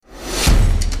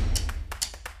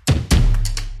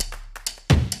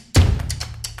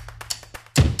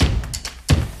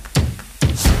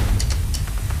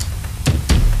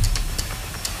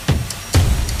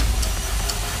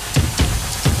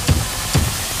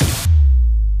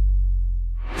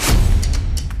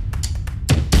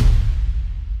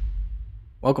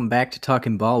Welcome back to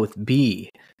Talking Ball with B.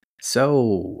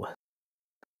 So,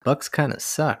 Bucks kind of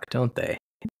suck, don't they?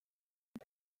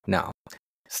 No,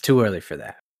 it's too early for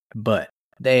that. But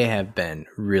they have been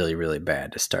really, really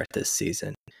bad to start this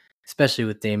season, especially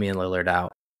with Damian Lillard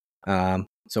out.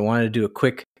 So I wanted to do a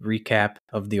quick recap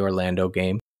of the Orlando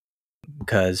game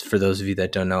because for those of you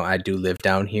that don't know, I do live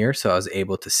down here, so I was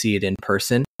able to see it in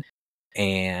person.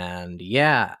 And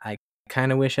yeah, I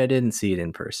kind of wish I didn't see it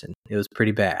in person. It was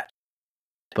pretty bad.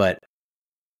 But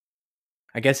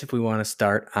I guess if we want to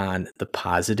start on the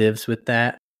positives with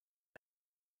that,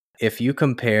 if you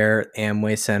compare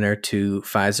Amway Center to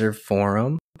Fiserv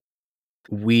Forum,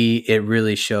 it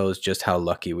really shows just how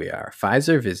lucky we are.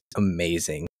 Fiserv is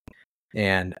amazing.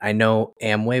 And I know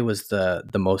Amway was the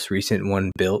most recent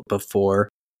one built before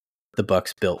the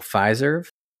Bucks built Fiserv.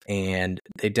 And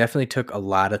they definitely took a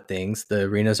lot of things. The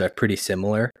arenas are pretty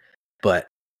similar. But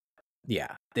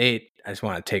yeah, I just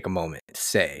want to take a moment to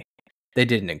say they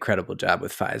did an incredible job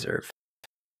with Fiserv.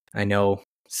 I know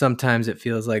sometimes it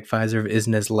feels like Fiserv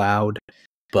isn't as loud,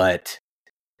 but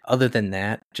other than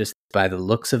that, just by the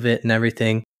looks of it and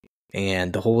everything,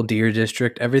 and the whole Deer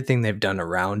District, everything they've done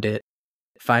around it,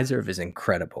 Fiserv is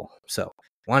incredible. So,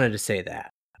 wanted to say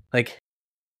that. Like,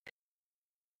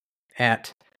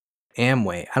 at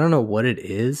Amway, I don't know what it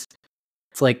is.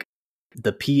 It's like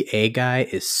the PA guy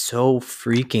is so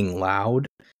freaking loud.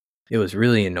 It was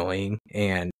really annoying,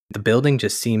 and the building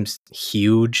just seems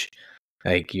huge.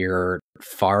 Like, you're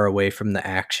far away from the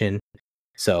action.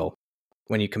 So,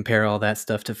 when you compare all that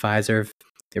stuff to Fiserv,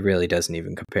 it really doesn't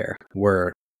even compare.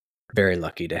 We're very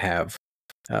lucky to have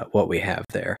what we have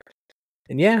there.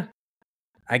 And yeah,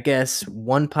 I guess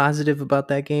one positive about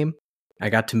that game, I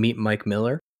got to meet Mike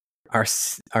Miller. Our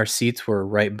seats were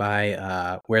right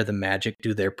by where the Magic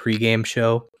do their pregame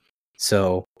show.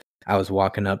 So I was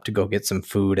walking up to go get some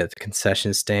food at the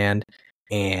concession stand,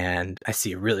 and I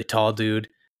see a really tall dude.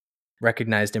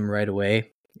 Recognized him right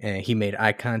away, and he made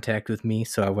eye contact with me.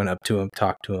 So I went up to him,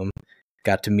 talked to him,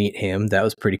 got to meet him. That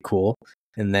was pretty cool.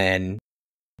 And then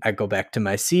I go back to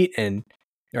my seat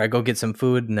or I go get some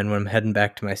food. And then when I'm heading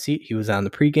back to my seat, he was on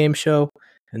the pregame show.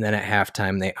 And then at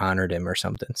halftime, they honored him or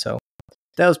something. So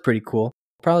that was pretty cool.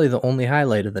 Probably the only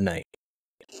highlight of the night.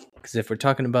 Because if we're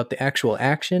talking about the actual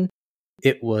action,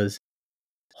 it was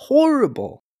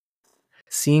horrible.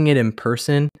 Seeing it in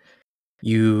person,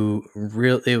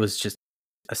 it was just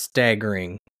a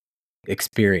staggering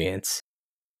experience.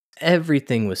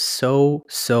 Everything was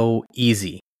so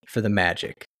easy for the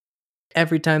Magic.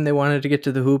 Every time they wanted to get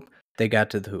to the hoop, they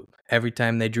got to the hoop. Every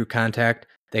time they drew contact,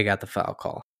 they got the foul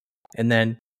call. And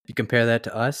then you compare that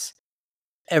to us,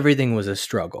 everything was a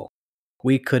struggle.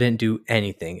 We couldn't do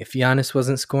anything. If Giannis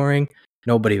wasn't scoring,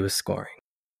 nobody was scoring.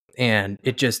 And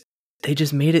they just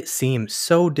made it seem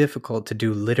so difficult to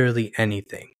do literally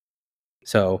anything.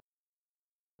 So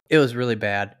it was really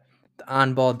bad. The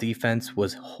on-ball defense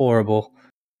was horrible.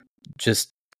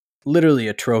 Just literally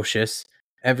atrocious.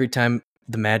 Every time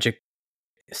the Magic,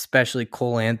 especially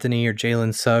Cole Anthony or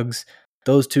Jalen Suggs,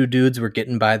 those two dudes were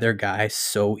getting by their guy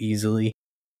so easily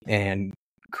and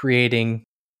creating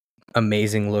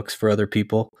amazing looks for other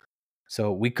people.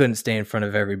 So we couldn't stay in front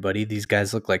of everybody. These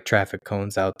guys look like traffic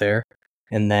cones out there.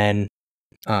 And then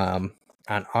on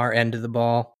our end of the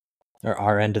ball, or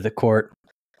our end of the court,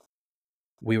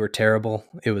 we were terrible.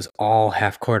 It was all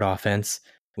half-court offense.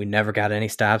 We never got any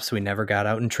stops. We never got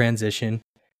out in transition.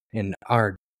 And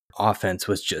our offense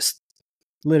was just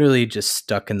literally just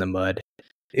stuck in the mud.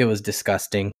 It was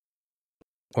disgusting.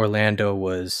 Orlando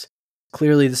was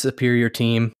clearly the superior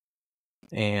team.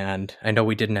 And I know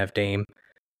we didn't have Dame,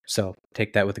 so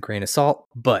take that with a grain of salt.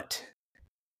 But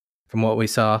from what we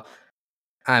saw,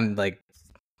 I'm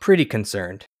pretty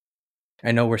concerned.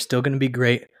 I know we're still going to be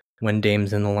great when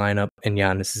Dame's in the lineup and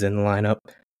Giannis is in the lineup,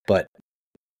 but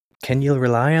can you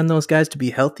rely on those guys to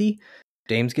be healthy?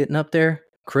 Dame's getting up there.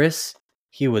 Chris,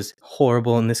 he was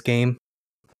horrible in this game.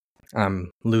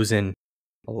 I'm losing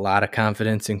a lot of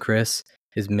confidence in Chris.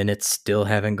 His minutes still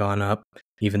haven't gone up,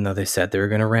 even though they said they were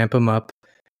going to ramp him up.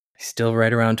 He's still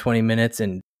right around 20 minutes,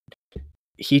 and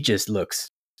he just looks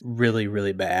really,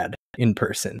 really bad in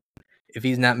person. If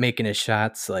he's not making his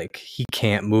shots, he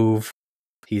can't move.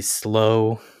 He's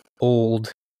slow,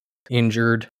 old,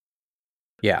 injured.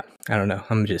 Yeah, I don't know.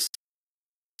 I'm just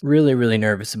really, really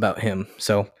nervous about him.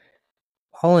 So,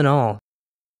 all in all,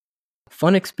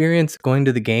 fun experience going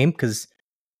to the game because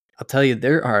I'll tell you,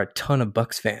 there are a ton of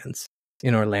Bucks fans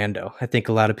in Orlando. I think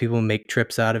a lot of people make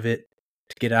trips out of it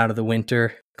to get out of the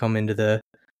winter, come into the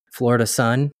Florida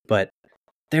sun, but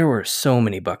there were so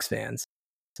many Bucks fans.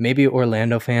 Maybe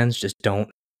Orlando fans just don't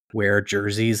wear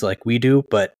jerseys like we do,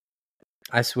 but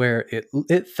I swear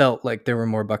it felt like there were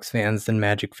more Bucks fans than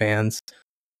Magic fans.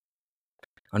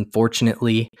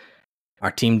 Unfortunately,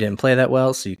 our team didn't play that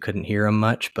well, so you couldn't hear them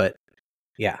much. But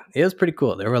yeah, it was pretty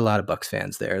cool. There were a lot of Bucks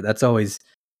fans there. That's always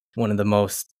one of the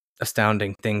most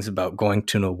astounding things about going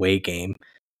to an away game,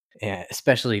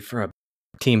 especially for a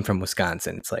team from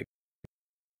Wisconsin. It's like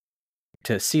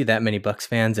to see that many Bucks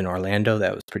fans in Orlando,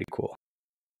 that was pretty cool.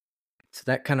 So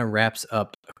that kind of wraps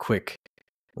up a quick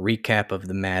recap of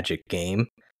the Magic game.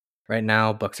 Right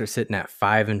now, Bucks are sitting at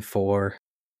 5-4.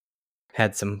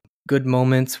 Had some good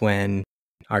moments when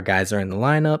our guys are in the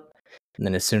lineup, and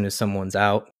then as soon as someone's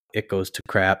out, it goes to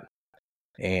crap.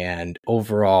 And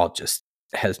overall, just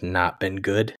has not been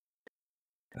good.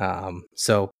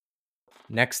 So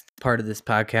next part of this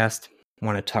podcast, I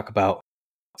want to talk about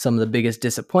some of the biggest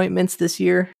disappointments this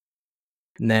year,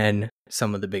 and then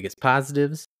some of the biggest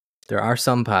positives. There are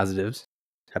some positives,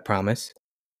 I promise.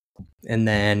 And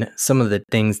then some of the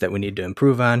things that we need to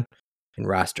improve on and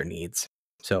roster needs.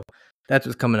 So that's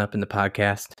what's coming up in the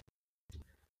podcast.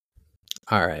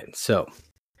 All right, so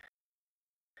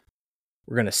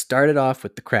we're going to start it off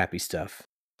with the crappy stuff,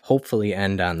 hopefully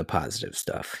end on the positive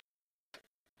stuff.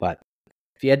 But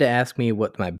if you had to ask me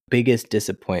what my biggest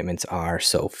disappointments are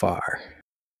so far,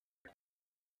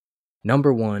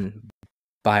 number one,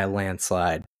 by a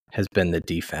landslide, has been the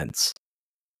defense.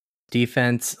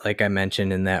 Defense, like I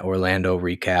mentioned in that Orlando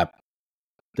recap,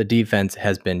 the defense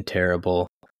has been terrible.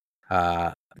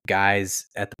 Guys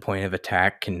at the point of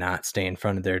attack cannot stay in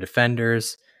front of their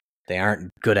defenders. They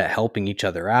aren't good at helping each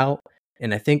other out.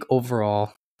 And I think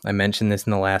overall, I mentioned this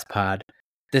in the last pod,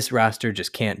 this roster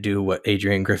just can't do what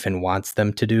Adrian Griffin wants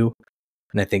them to do.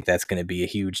 And I think that's going to be a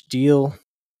huge deal.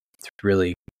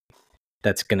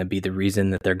 That's going to be the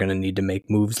reason that they're going to need to make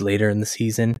moves later in the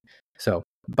season. So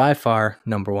by far,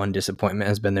 number one disappointment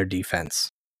has been their defense.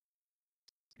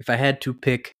 If I had to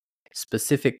pick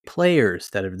specific players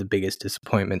that are the biggest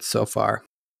disappointments so far,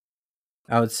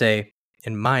 I would say,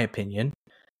 in my opinion,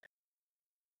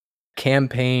 Cam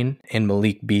Payne and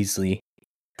Malik Beasley,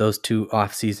 those two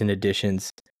offseason additions,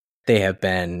 they have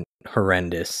been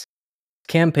horrendous.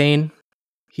 Cam Payne,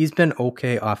 he's been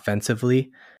okay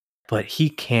offensively, but he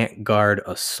can't guard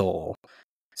a soul.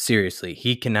 Seriously,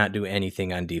 he cannot do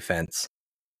anything on defense.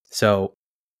 So,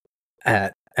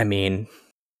 he's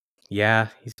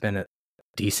been a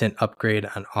decent upgrade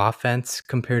on offense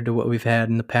compared to what we've had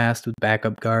in the past with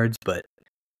backup guards, but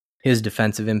his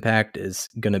defensive impact is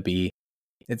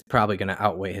it's probably going to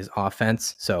outweigh his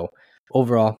offense. So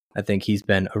overall, I think he's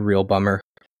been a real bummer.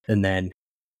 And then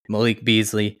Malik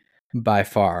Beasley, by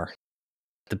far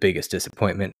the biggest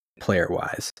disappointment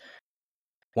player-wise.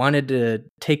 Wanted to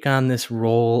take on this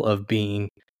role of being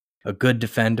a good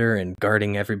defender and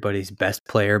guarding everybody's best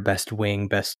player, best wing,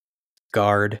 best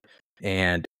guard,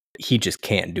 and he just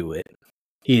can't do it.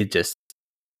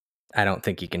 I don't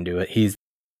think he can do it. He's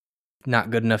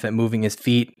not good enough at moving his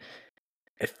feet.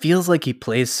 It feels like he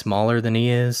plays smaller than he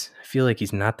is. I feel like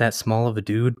he's not that small of a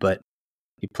dude, but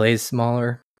he plays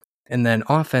smaller. And then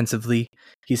offensively,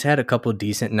 he's had a couple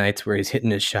decent nights where he's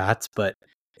hitting his shots, but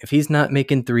if he's not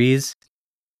making threes,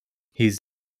 he's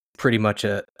pretty much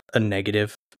a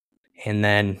negative. And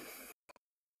then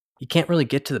he can't really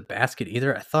get to the basket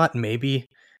either. I thought maybe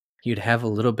he'd have a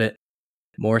little bit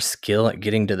more skill at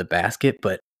getting to the basket,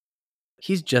 but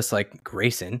he's just like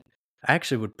Grayson. I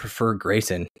actually would prefer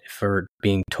Grayson, for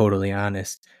being totally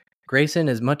honest. Grayson,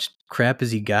 as much crap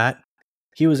as he got,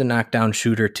 he was a knockdown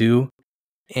shooter too,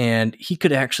 and he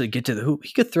could actually get to the hoop.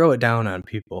 He could throw it down on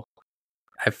people.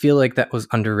 I feel like that was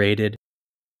underrated.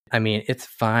 I mean, it's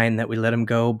fine that we let him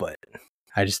go, but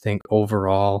I just think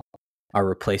overall our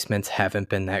replacements haven't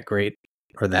been that great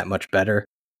or that much better.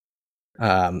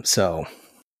 So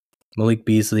Malik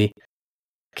Beasley,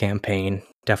 Cam Payne,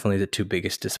 definitely the two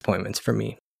biggest disappointments for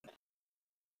me.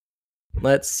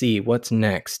 Let's see what's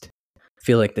next. I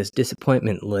feel like this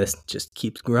disappointment list just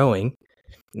keeps growing,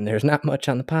 and there's not much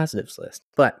on the positives list.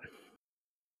 But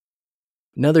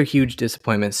another huge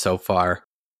disappointment so far,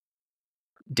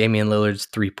 Damian Lillard's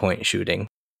three-point shooting.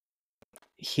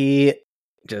 He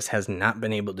just has not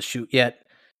been able to shoot yet.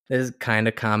 This is kind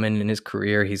of common in his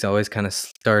career. He's always kind of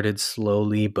started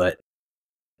slowly, but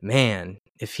man,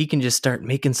 if he can just start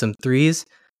making some threes,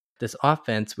 this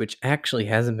offense, which actually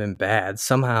hasn't been bad,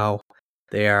 somehow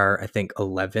they are, I think,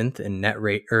 11th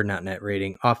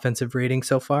in offensive rating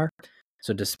so far.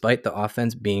 So despite the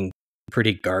offense being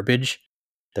pretty garbage,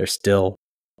 they're still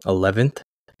 11th.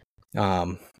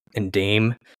 And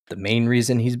Dame, the main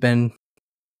reason he's been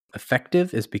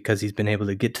effective is because he's been able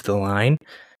to get to the line.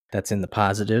 That's in the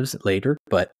positives later.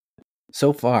 But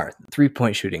so far,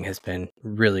 three-point shooting has been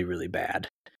really, really bad.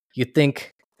 You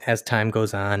think as time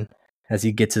goes on, as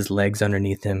he gets his legs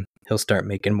underneath him, he'll start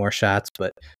making more shots,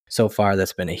 but so far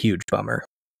that's been a huge bummer.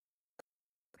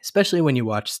 Especially when you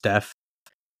watch Steph,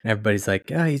 and everybody's like,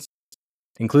 yeah, he's,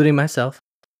 including myself,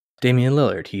 Damian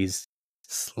Lillard, he's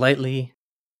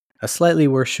a slightly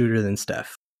worse shooter than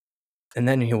Steph. And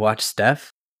then you watch Steph,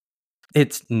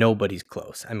 it's nobody's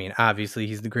close. I mean, obviously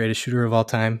he's the greatest shooter of all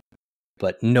time,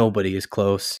 but nobody is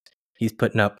close. He's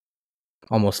putting up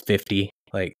almost 50,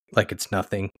 like it's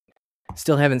nothing.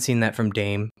 Still haven't seen that from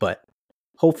Dame, but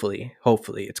hopefully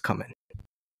it's coming.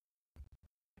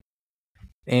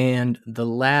 And the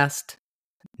last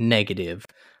negative,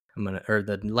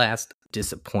 the last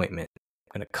disappointment,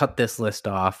 I'm gonna cut this list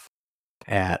off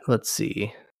at,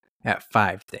 at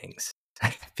 5 things. I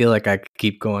feel like I could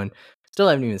keep going. Still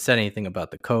haven't even said anything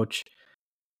about the coach,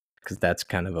 because that's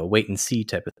kind of a wait and see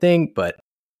type of thing. But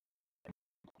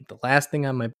the last thing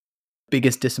on my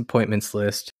biggest disappointments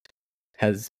list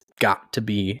has got to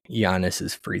be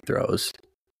Giannis's free throws.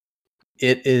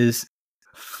 It is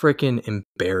freaking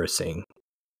embarrassing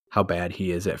how bad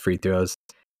he is at free throws.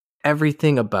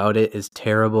 Everything about it is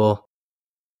terrible.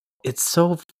 It's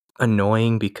so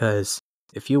annoying because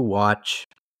if you watch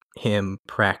him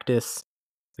practice,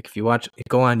 like if you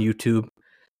go on YouTube,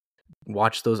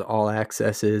 watch those all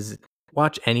accesses,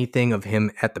 watch anything of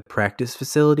him at the practice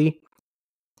facility,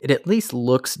 it at least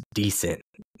looks decent.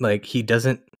 Like he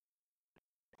doesn't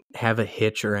have a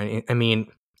hitch or any. I mean,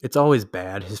 it's always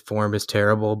bad. His form is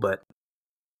terrible, but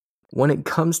when it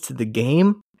comes to the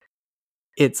game,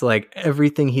 it's like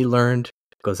everything he learned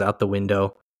goes out the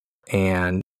window,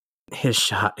 and his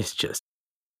shot is just,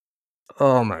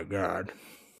 oh my God.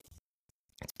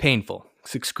 It's painful.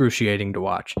 It's excruciating to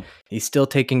watch. He's still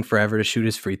taking forever to shoot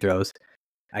his free throws.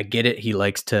 I get it. He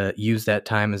likes to use that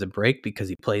time as a break because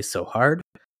he plays so hard,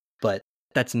 but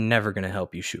that's never going to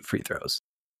help you shoot free throws.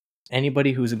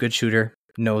 Anybody who's a good shooter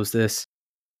knows this.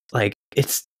 Like,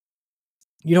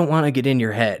 you don't want to get in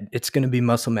your head. It's going to be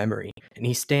muscle memory. And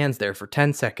he stands there for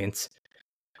 10 seconds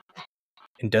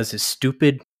and does his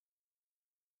stupid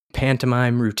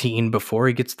pantomime routine before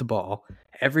he gets the ball.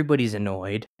 Everybody's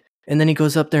annoyed. And then he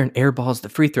goes up there and airballs the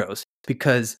free throws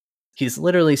because he's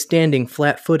literally standing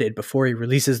flat-footed before he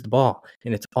releases the ball.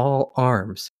 And it's all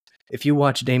arms. If you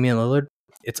watch Damian Lillard,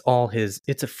 it's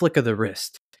a flick of the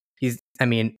wrist. It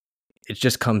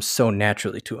just comes so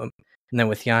naturally to him. And then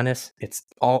with Giannis, it's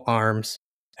all arms.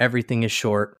 Everything is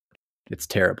short. It's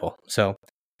terrible. So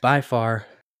by far,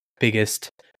 biggest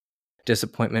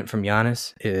disappointment from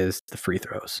Giannis is the free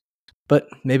throws. But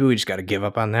maybe we just got to give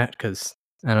up on that because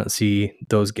I don't see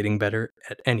those getting better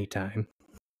at any time.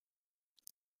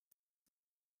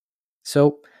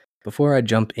 So before I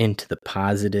jump into the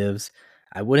positives,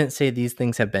 I wouldn't say these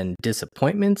things have been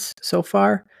disappointments so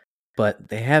far, but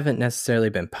they haven't necessarily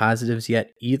been positives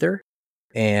yet either.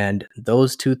 And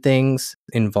those two things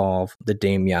involve the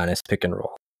Dame Giannis pick and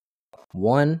roll.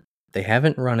 1, they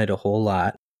haven't run it a whole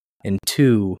lot. And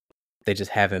 2, they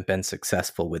just haven't been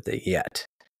successful with it yet.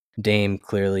 Dame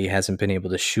clearly hasn't been able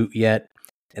to shoot yet.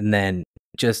 And then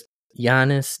just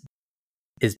Giannis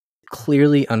is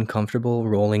clearly uncomfortable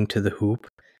rolling to the hoop.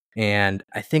 And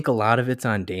I think a lot of it's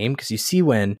on Dame because you see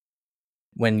when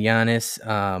Giannis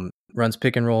runs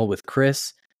pick and roll with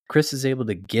Chris is able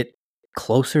to get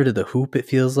closer to the hoop, it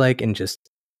feels like, and just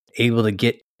able to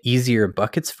get easier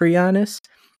buckets for Giannis.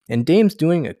 And Dame's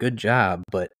doing a good job,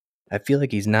 but I feel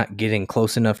like he's not getting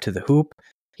close enough to the hoop.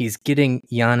 He's getting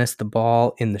Giannis the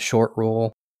ball in the short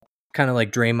roll, kind of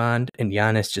like Draymond, and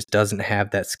Giannis just doesn't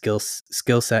have that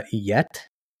skill set yet.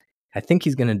 I think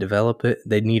he's going to develop it.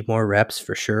 They need more reps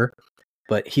for sure,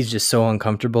 but he's just so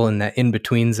uncomfortable in that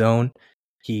in-between zone.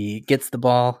 He gets the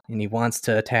ball and he wants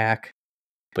to attack,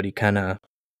 but he kind of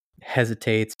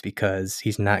hesitates because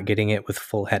he's not getting it with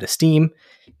full head of steam.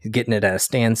 He's getting it at a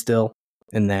standstill,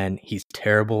 and then he's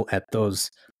terrible at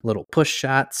those little push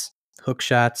shots, hook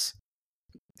shots.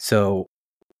 So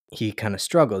he kind of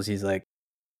struggles. He's like,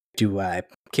 do I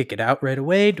kick it out right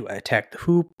away? Do I attack the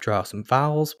hoop, draw some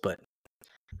fouls? But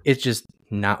it's just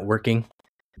not working.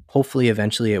 Hopefully,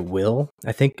 eventually it will.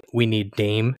 I think we need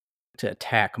Dame to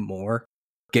attack more,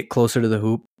 get closer to the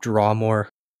hoop, draw more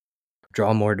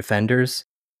defenders,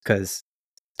 because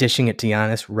dishing it to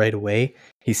Giannis right away,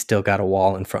 he's still got a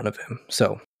wall in front of him.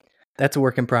 So that's a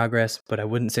work in progress, but I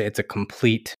wouldn't say it's a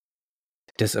complete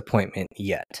disappointment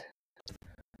yet.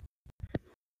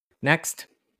 Next,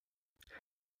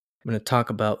 I'm going to talk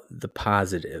about the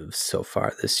positives so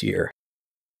far this year.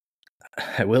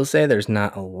 I will say there's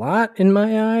not a lot in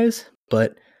my eyes,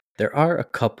 but there are a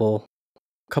couple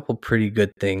pretty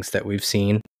good things that we've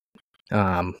seen.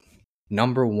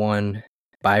 Number one,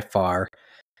 by far,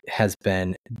 has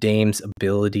been Dame's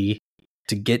ability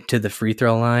to get to the free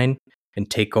throw line and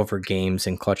take over games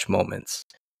in clutch moments.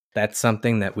 That's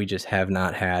something that we just have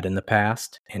not had in the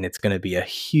past, and it's going to be a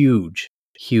huge,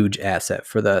 huge asset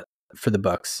for the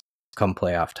Bucks come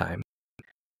playoff time.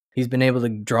 He's been able to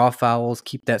draw fouls,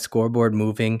 keep that scoreboard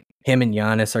moving. Him and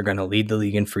Giannis are going to lead the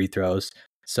league in free throws.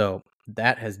 So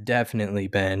that has definitely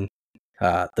been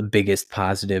the biggest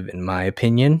positive in my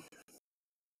opinion.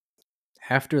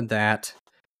 After that,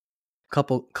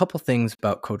 couple things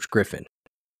about Coach Griffin.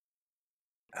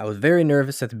 I was very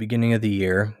nervous at the beginning of the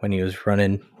year when he was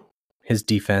running his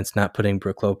defense, not putting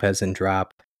Brook Lopez in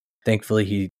drop. Thankfully,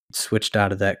 he switched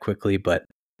out of that quickly, but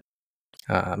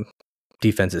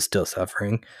defense is still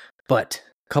suffering. But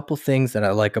a couple things that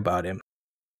I like about him.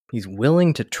 He's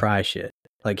willing to try shit.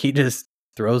 Like, he just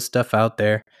throws stuff out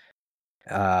there,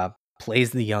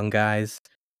 plays the young guys.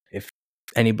 If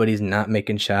anybody's not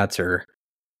making shots or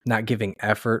not giving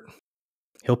effort,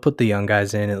 he'll put the young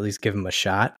guys in, at least give them a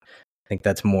shot. I think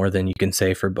that's more than you can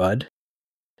say for Bud.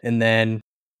 And then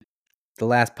the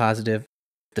last positive,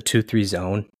 the 2-3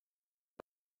 zone.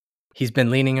 He's been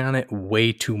leaning on it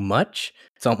way too much.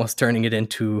 It's almost turning it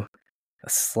into a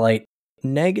slight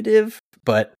negative,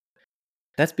 but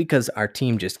that's because our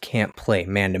team just can't play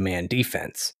man-to-man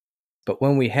defense. But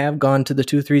when we have gone to the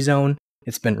 2-3 zone,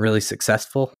 it's been really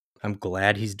successful. I'm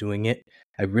glad he's doing it.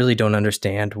 I really don't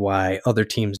understand why other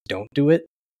teams don't do it.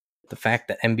 The fact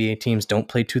that NBA teams don't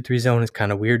play 2-3 zone is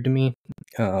kind of weird to me.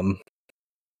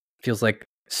 Feels like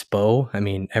Spo. I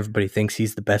mean, everybody thinks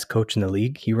he's the best coach in the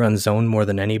league. He runs zone more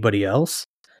than anybody else.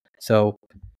 So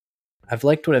I've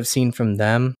liked what I've seen from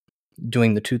them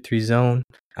doing the 2-3 zone.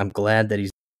 I'm glad that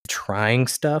he's trying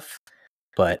stuff,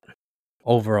 but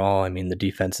overall, I mean, the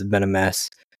defense has been a mess.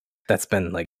 That's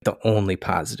been like the only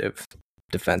positive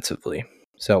defensively.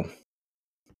 So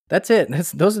that's it.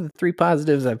 Those are the 3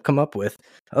 positives I've come up with.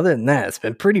 Other than that, it's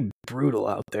been pretty brutal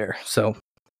out there. So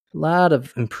a lot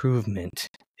of improvement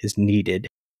is needed.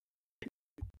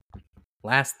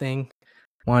 Last thing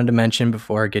wanted to mention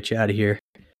before I get you out of here,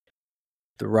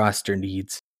 the roster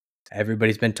needs.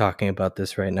 Everybody's been talking about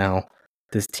this right now.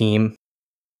 This team,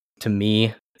 to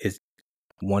me, is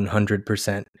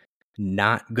 100%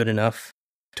 not good enough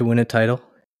to win a title.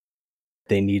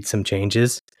 They need some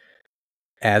changes.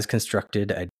 As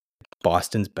constructed,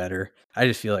 Boston's better. I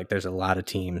just feel like there's a lot of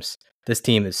teams. This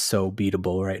team is so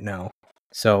beatable right now.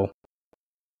 So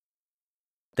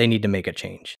they need to make a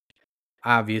change.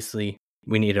 Obviously,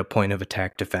 we need a point of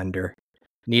attack defender.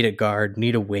 Need a guard,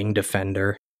 need a wing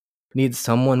defender. Need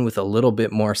someone with a little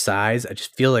bit more size. I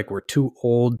just feel like we're too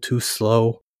old, too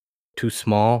slow, too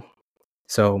small.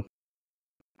 So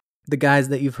the guys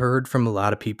that you've heard from a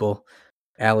lot of people,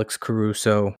 Alex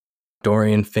Caruso,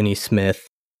 Dorian Finney-Smith.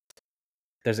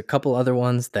 There's a couple other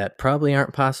ones that probably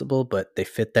aren't possible, but they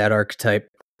fit that archetype.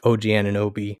 OG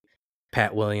Anunoby,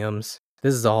 Pat Williams.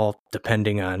 This is all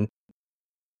depending on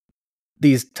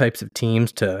these types of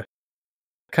teams to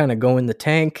kind of go in the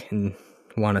tank and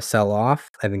want to sell off.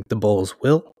 I think the Bulls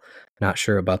will. Not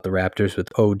sure about the Raptors with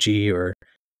OG or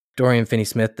Dorian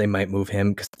Finney-Smith. They might move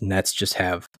him because the Nets just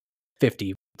have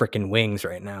 50 freaking wings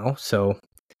right now. So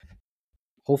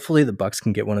hopefully the Bucks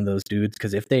can get one of those dudes,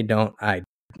 because if they don't, I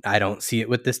don't see it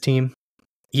with this team.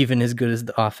 Even as good as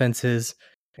the offense is,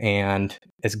 and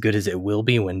as good as it will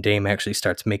be when Dame actually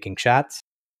starts making shots,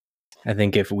 I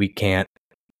think if we can't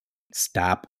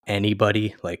stop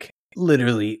anybody, like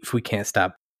literally if we can't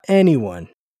stop anyone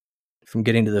from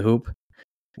getting to the hoop,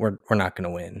 we're not going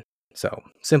to win. So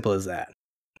simple as that.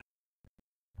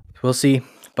 We'll see.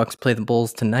 Bucks play the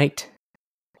Bulls tonight.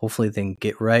 Hopefully they can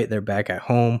get right. They're back at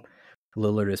home.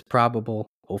 Lillard is probable.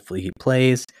 Hopefully he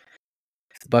plays.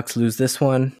 If the Bucks lose this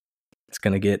one, it's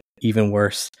going to get even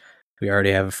worse. We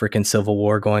already have a freaking civil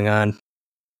war going on.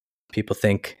 People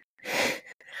think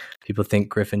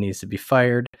Griffin needs to be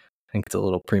fired. I think it's a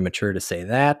little premature to say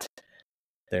that.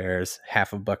 There's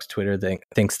half of Bucks Twitter that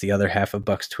thinks the other half of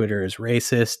Bucks Twitter is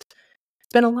racist.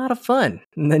 It's been a lot of fun.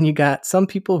 And then you got some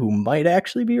people who might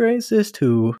actually be racist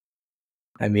who,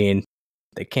 I mean,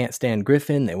 they can't stand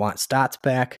Griffin. They want Stotts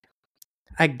back.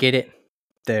 I get it.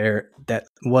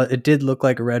 It did look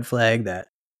like a red flag that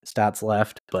Stotts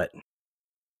left, but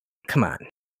come on,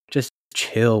 just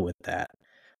chill with that.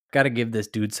 Got to give this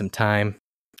dude some time.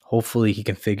 Hopefully he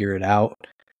can figure it out.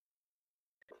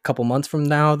 A couple months from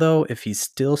now, though, if he's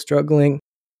still struggling,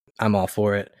 I'm all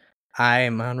for it. I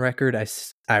am on record.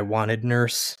 I wanted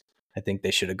Nurse. I think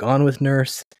they should have gone with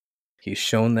Nurse. He's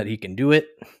shown that he can do it.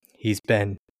 He's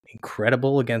been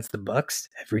incredible against the Bucks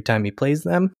every time he plays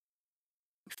them.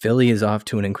 Philly is off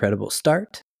to an incredible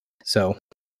start. So,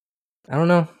 I don't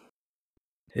know.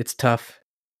 It's tough.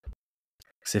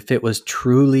 Because if it was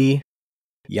truly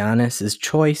Giannis's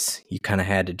choice, you kind of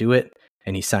had to do it,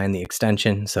 and he signed the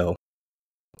extension. So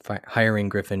hiring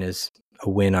Griffin is a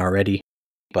win already.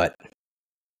 But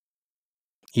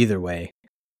either way,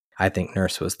 I think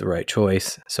Nurse was the right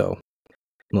choice. So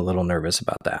I'm a little nervous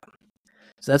about that.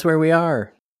 So that's where we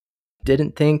are.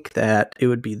 Didn't think that it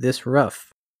would be this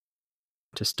rough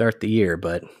to start the year,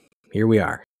 but here we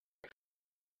are.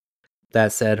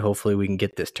 That said, hopefully we can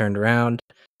get this turned around.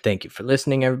 Thank you for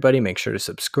listening, everybody. Make sure to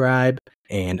subscribe,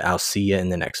 and I'll see you in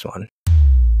the next one.